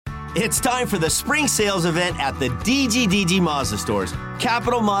It's time for the spring sales event at the DGDG Mazda stores.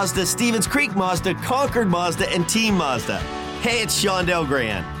 Capital Mazda, Stevens Creek Mazda, Concord Mazda, and Team Mazda. Hey, it's Shondell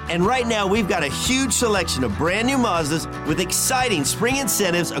Grand. And right now, we've got a huge selection of brand new Mazdas with exciting spring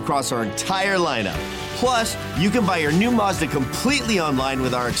incentives across our entire lineup. Plus, you can buy your new Mazda completely online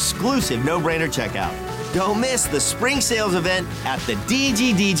with our exclusive no-brainer checkout. Don't miss the spring sales event at the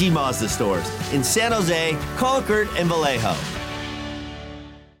DGDG Mazda stores in San Jose, Concord, and Vallejo.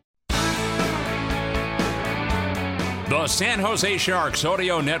 The San Jose Sharks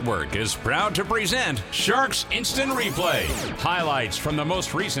Audio Network is proud to present Sharks Instant Replay. Highlights from the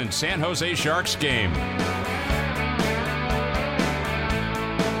most recent San Jose Sharks game.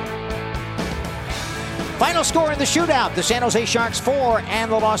 Final score in the shootout, the San Jose Sharks 4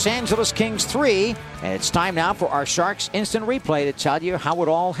 and the Los Angeles Kings 3. And it's time now for our Sharks Instant Replay to tell you how it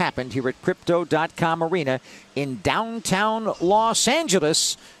all happened here at Crypto.com Arena in downtown Los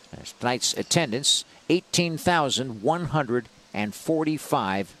Angeles. Tonight's attendance,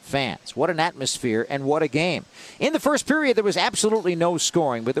 18,145 fans. What an atmosphere and what a game. In the first period, there was absolutely no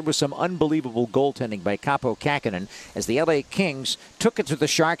scoring, but there was some unbelievable goaltending by Kaapo Kähkönen as the LA Kings took it to the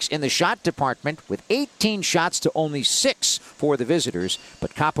Sharks in the shot department with 18 shots to only 6 for the visitors.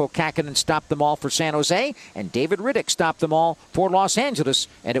 But Kaapo Kähkönen stopped them all for San Jose, and David Rittich stopped them all for Los Angeles,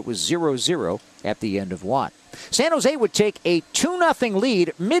 and it was 0-0 at the end of one. San Jose would take a 2-0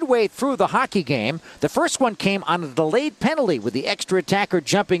 lead midway through the hockey game. The first one came on a delayed penalty with the extra attacker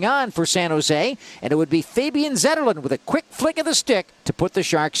jumping on for San Jose, and it would be Fabian Zetterlund with a quick flick of the stick to put the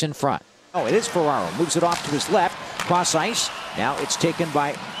Sharks in front. Oh, it is Ferraro. Moves it off to his left, cross ice. Now it's taken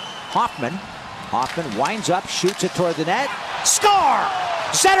by Hoffman. Hoffman winds up, shoots it toward the net. Score!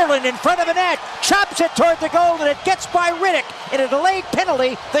 Zetterlund in front of the net, chops it toward the goal, and it gets by Rittich. In a delayed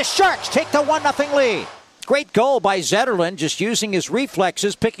penalty, the Sharks take the 1-0 lead. Great goal by Zetterlund, just using his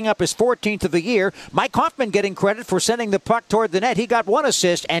reflexes, picking up his 14th of the year. Mike Hoffman getting credit for sending the puck toward the net. He got one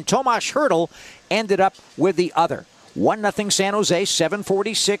assist, and Tomas Hertl ended up with the other. 1-0 San Jose,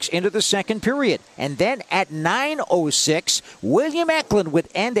 7:46 into the second period. And then at 9:06, William Eklund would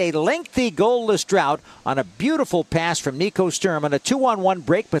end a lengthy goalless drought on a beautiful pass from Nico Sturm on a 2-on-1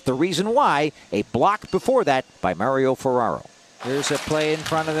 break, but the reason why, a block before that by Mario Ferraro. Here's a play in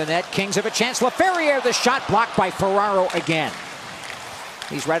front of the net. Kings have a chance. LaFerriere, the shot blocked by Ferraro again.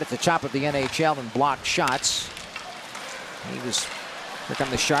 He's right at the top of the NHL in blocked shots. Here come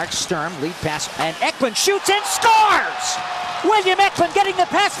the Sharks. Sturm, lead pass, and Eklund shoots and scores! William Eklund getting the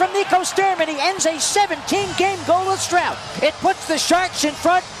pass from Nico Sturm, and he ends a 17-game goalless drought. It puts the Sharks in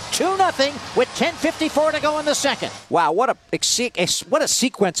front 2-0 with 10:54 to go in the second. Wow, what a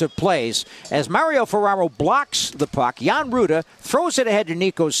sequence of plays. As Mario Ferraro blocks the puck, Jan Rutta throws it ahead to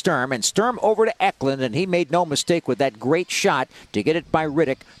Nico Sturm, and Sturm over to Eklund, and he made no mistake with that great shot to get it by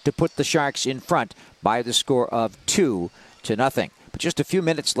Rittich to put the Sharks in front by the score of 2-0. But just a few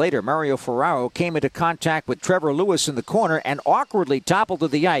minutes later, Mario Ferraro came into contact with Trevor Lewis in the corner and awkwardly toppled to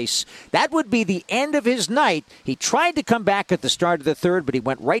the ice. That would be the end of his night. He tried to come back at the start of the third, but he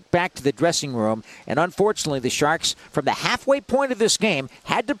went right back to the dressing room. And unfortunately, the Sharks, from the halfway point of this game,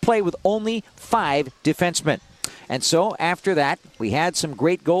 had to play with only 5 defensemen. And so, after that, we had some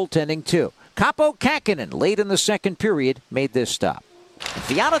great goaltending, too. Kaapo Kähkönen, late in the second period, made this stop.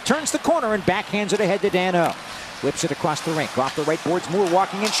 Fiala turns the corner and backhands it ahead to Danault. Whips it across the rink. Off the right boards, Moore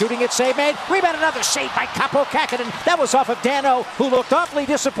walking in, shooting it, save made. Rebound, another save by Kaapo Kähkönen. That was off of Danault, who looked awfully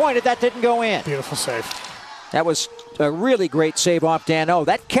disappointed that didn't go in. Beautiful save. That was a really great save off Danault.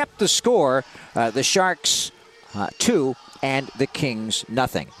 That kept the score, the Sharks 2 and the Kings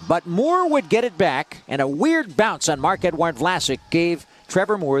 0. But Moore would get it back, and a weird bounce on Marc-Edouard Vlasic gave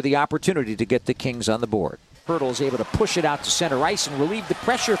Trevor Moore the opportunity to get the Kings on the board. Hertl is able to push it out to center ice and relieve the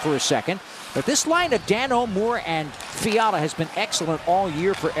pressure for a second. But this line of Danault, Moore, and Fiala has been excellent all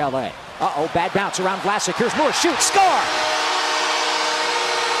year for L.A. Bad bounce around Vlasic. Here's Moore. Shoot. Score!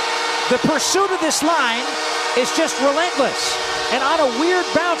 The pursuit of this line is just relentless. And on a weird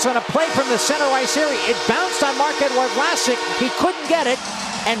bounce on a play from the center ice area, it bounced on Marc-Edouard Vlasic. He couldn't get it.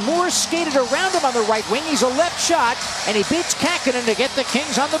 And Moore skated around him on the right wing. He's a left shot, and he beats Kähkönen to get the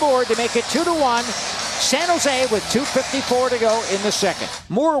Kings on the board to make it 2-1. San Jose with 2:54 to go in the second.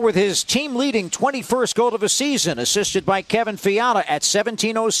 Moore with his team-leading 21st goal of the season, assisted by Kevin Fiala at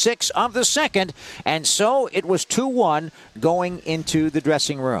 17:06 of the second. And so it was 2-1 going into the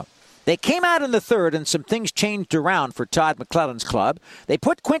dressing room. They came out in the third, and some things changed around for Todd McClellan's club. They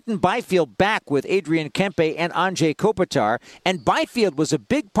put Quinton Byfield back with Adrian Kempe and Anze Kopitar, and Byfield was a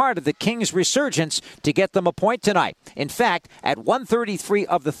big part of the Kings' resurgence to get them a point tonight. In fact, at 1:33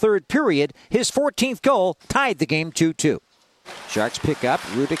 of the third period, his 14th goal tied the game 2-2. Sharks pick up.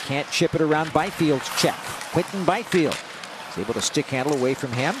 Ruda can't chip it around Byfield's check. Quinton Byfield is able to stick handle away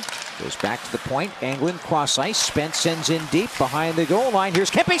from him. Goes back to the point. Anglin cross ice. Spence sends in deep behind the goal line.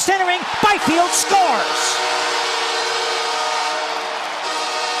 Here's Kempe centering. Byfield scores!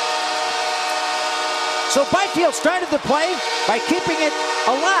 So Byfield started the play by keeping it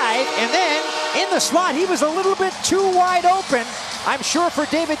alive, and then in the slot he was a little bit too wide open, I'm sure, for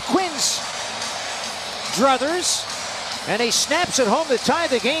David Quinn's druthers. And he snaps it home to tie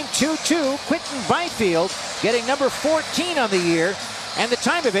the game 2-2. Quinton Byfield getting number 14 on the year. And the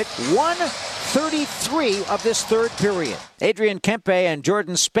time of it, 1:33 of this third period. Adrian Kempe and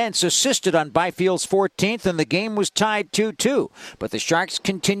Jordan Spence assisted on Byfield's 14th, and the game was tied 2-2. But the Sharks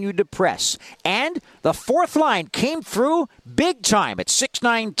continued to press. And the fourth line came through big time at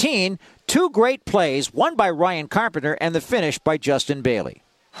 6:19. Two great plays, one by Ryan Carpenter and the finish by Justin Bailey.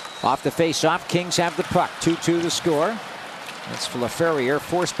 Off the face-off, Kings have the puck. 2-2 to score. That's Laferriere,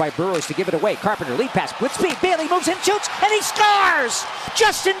 forced by Burrows to give it away. Carpenter, lead pass with speed. Bailey moves in, shoots, and he scores!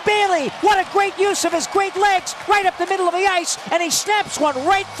 Justin Bailey, what a great use of his great legs, right up the middle of the ice, and he snaps one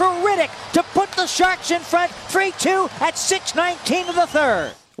right for Riddick to put the Sharks in front, 3-2 at 6:19 of the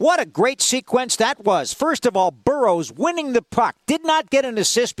third. What a great sequence that was. First of all, Burrows winning the puck. Did not get an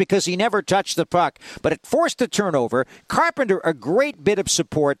assist because he never touched the puck, but it forced a turnover. Carpenter, a great bit of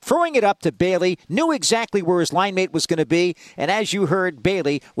support, throwing it up to Bailey, knew exactly where his line mate was going to be, and as you heard,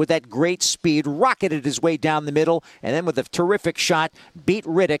 Bailey, with that great speed, rocketed his way down the middle, and then with a terrific shot, beat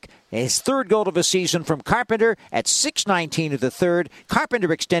Riddick. His third goal of the season from Carpenter at 6:19 of the third.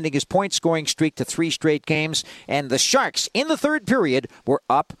 Carpenter extending his point-scoring streak to 3 straight games, and the Sharks, in the third period, were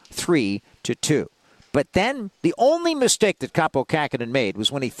up 3-2. But then, the only mistake that Kaapo Kähkönen made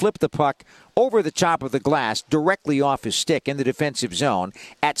was when he flipped the puck over the top of the glass, directly off his stick in the defensive zone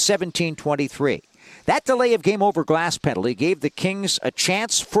at 17:23. That delay of game-over glass penalty gave the Kings a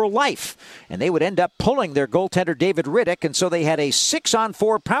chance for life, and they would end up pulling their goaltender David Riddick, and so they had a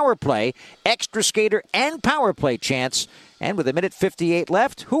 6-on-4 power play, extra skater, and power play chance, and with 1:58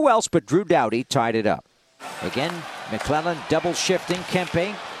 left, who else but Drew Doughty tied it up. Again, McClellan double-shifting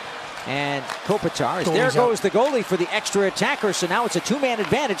Kempe and Kopitar. There goes the goalie for the extra attacker, so now it's a two-man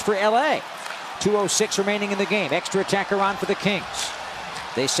advantage for L.A. 2:06 remaining in the game. Extra attacker on for the Kings.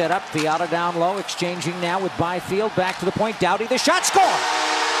 They set up, Fiala down low, exchanging now with Byfield. Back to the point, Doughty, the shot, score!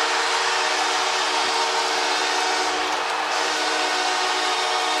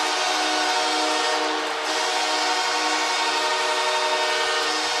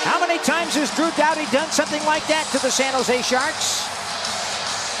 How many times has Drew Doughty done something like that to the San Jose Sharks?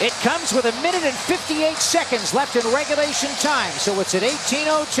 It comes with 1:58 left in regulation time, so it's at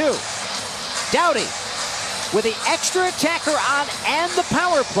 18:02. Doughty, with the extra attacker on and the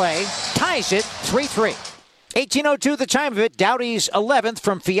power play, ties it 3-3. 18:02 the time of it. Doughty's 11th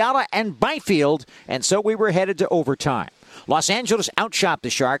from Fiala and Byfield, and so we were headed to overtime. Los Angeles outshot the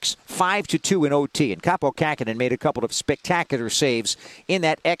Sharks 5-2 in OT, and Kaapo Kähkönen made a couple of spectacular saves in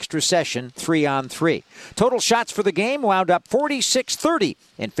that extra session, 3-on-3. Total shots for the game wound up 46-30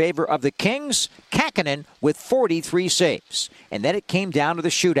 in favor of the Kings. Kähkönen with 43 saves. And then it came down to the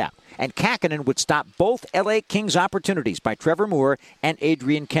shootout, and Kähkönen would stop both L.A. Kings opportunities by Trevor Moore and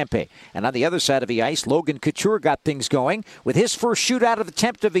Adrian Kempe. And on the other side of the ice, Logan Couture got things going with his first shootout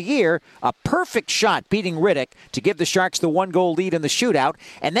attempt of the year, a perfect shot beating Riddick to give the Sharks the 1-goal lead in the shootout.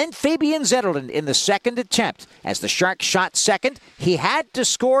 And then Fabian Zetterlund in the second attempt. As the Sharks shot second, he had to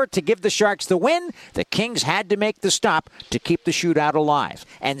score to give the Sharks the win. The Kings had to make the stop to keep the shootout alive.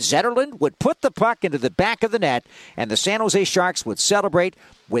 And Zetterlund would put the puck into the back of the net, and the San Jose Sharks would celebrate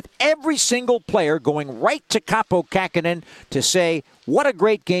with every single player going right to Kaapo Kähkönen to say, what a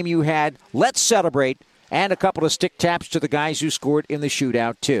great game you had, let's celebrate, and a couple of stick taps to the guys who scored in the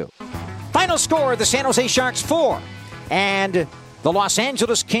shootout too. Final score, the San Jose Sharks 4 and the Los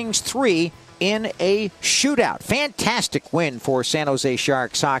Angeles Kings 3 in a shootout. Fantastic win for San Jose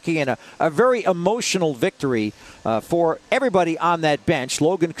Sharks hockey, and a very emotional victory for everybody on that bench.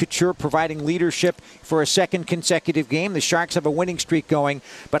 Logan Couture providing leadership for a second consecutive game. The Sharks have a winning streak going.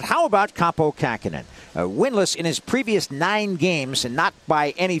 But how about Kaapo Kähkönen? Winless in his previous 9 games, and not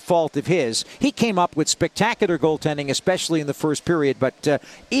by any fault of his. He came up with spectacular goaltending, especially in the first period, but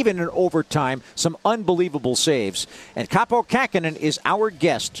even in overtime, some unbelievable saves. And Kaapo Kähkönen is our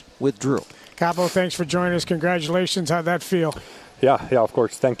guest with Drew. Kaapo, thanks for joining us. Congratulations. How'd that feel? Yeah, of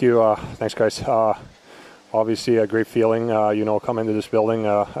course. Thank you. Thanks, guys. Obviously, a great feeling. Come into this building,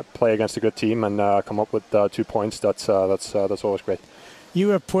 play against a good team, and come up with 2 points. That's always great. You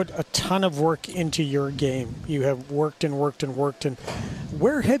have put a ton of work into your game. You have worked and worked and worked. And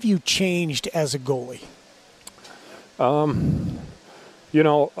where have you changed as a goalie?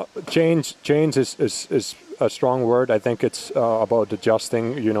 Change is a strong word. I think it's about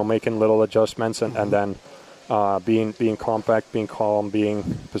adjusting, making little adjustments and then being compact, being calm, being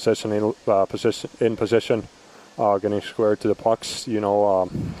in position, getting squared to the pucks,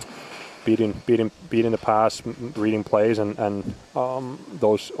 beating the pass, reading plays, and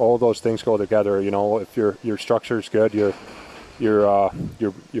all those things go together. If your structure is good, your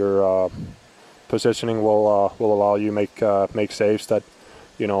positioning will allow you make saves that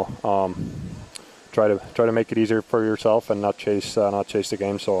try to make it easier for yourself and not chase the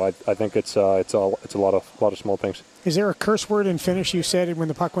game. So I think it's a lot of small things. Is there a curse word in Finnish you said when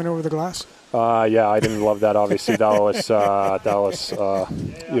the puck went over the glass? Yeah, I didn't love that. Obviously, that was I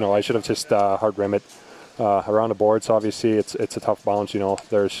should have just hard rim it around the boards. Obviously, it's a tough bounce.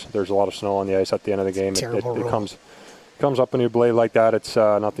 There's a lot of snow on the ice at the end of the game. It comes up when you blade like that. It's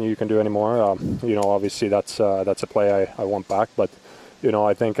nothing you can do anymore. Obviously that's a play I want back, but.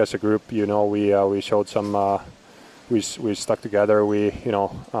 I think as a group, we showed some, we stuck together.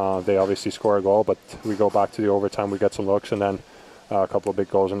 They obviously score a goal, but we go back to the overtime. We get some looks, and then a couple of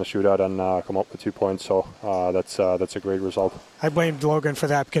big goals in the shootout, and come up with 2 points. So that's a great result. I blamed Logan for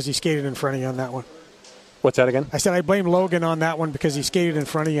that because he skated in front of you on that one. What's that again? I said I blame Logan on that one because he skated in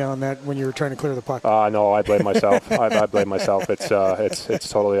front of you on that when you were trying to clear the puck. No, I blame myself. I blame myself. It's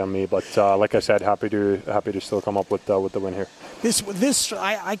totally on me. But like I said, happy to still come up with the win here.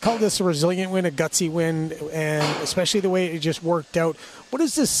 I call this a resilient win, a gutsy win, and especially the way it just worked out. What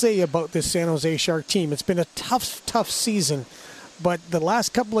does this say about this San Jose Shark team? It's been a tough season, but the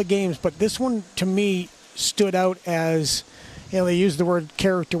last couple of games, but this one to me stood out as. They use the word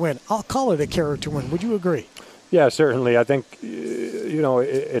character win. I'll call it a character win. Would you agree? Yeah, certainly. I think,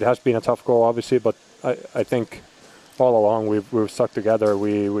 it has been a tough goal, obviously, but I think all along we've stuck together.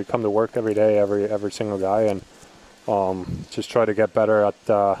 We come to work every day, every single guy, and just try to get better at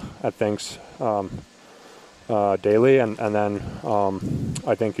things daily. And then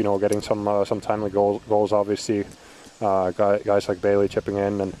I think, getting some timely goals, obviously, guys like Bailey chipping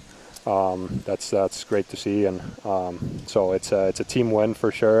in, and that's great to see, and so it's a team win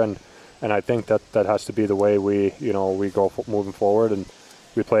for sure, and I think that has to be the way we go moving forward, and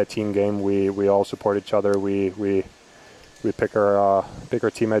we play a team game. We all support each other. We pick our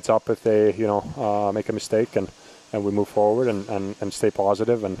teammates up if they make a mistake, and we move forward and stay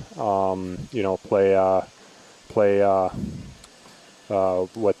positive, and play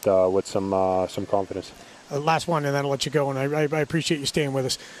with some confidence. Last one, and then I'll let you go, and I appreciate you staying with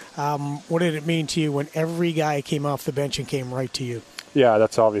us. What did it mean to you when every guy came off the bench and came right to you? Yeah,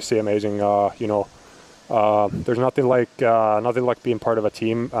 that's obviously amazing. There's nothing like being part of a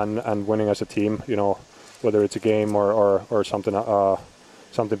team and winning as a team, whether it's a game or something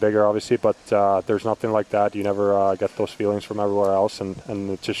bigger, obviously, but there's nothing like that. You never get those feelings from everywhere else, and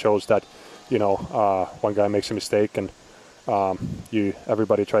it just shows that, one guy makes a mistake, and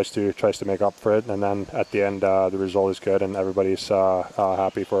everybody tries to make up for it, and then at the end the result is good, and everybody's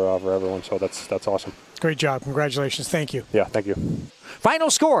happy for everyone. So that's awesome. Great job. Congratulations. Thank you. Yeah, thank you. Final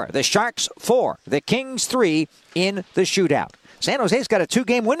score: the Sharks 4, the Kings 3 in the shootout. San Jose's got a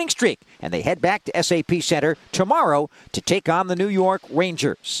 2-game winning streak, and they head back to SAP Center tomorrow to take on the New York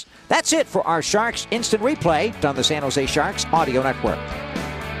Rangers. That's it for our Sharks Instant Replay on the San Jose Sharks Audio Network.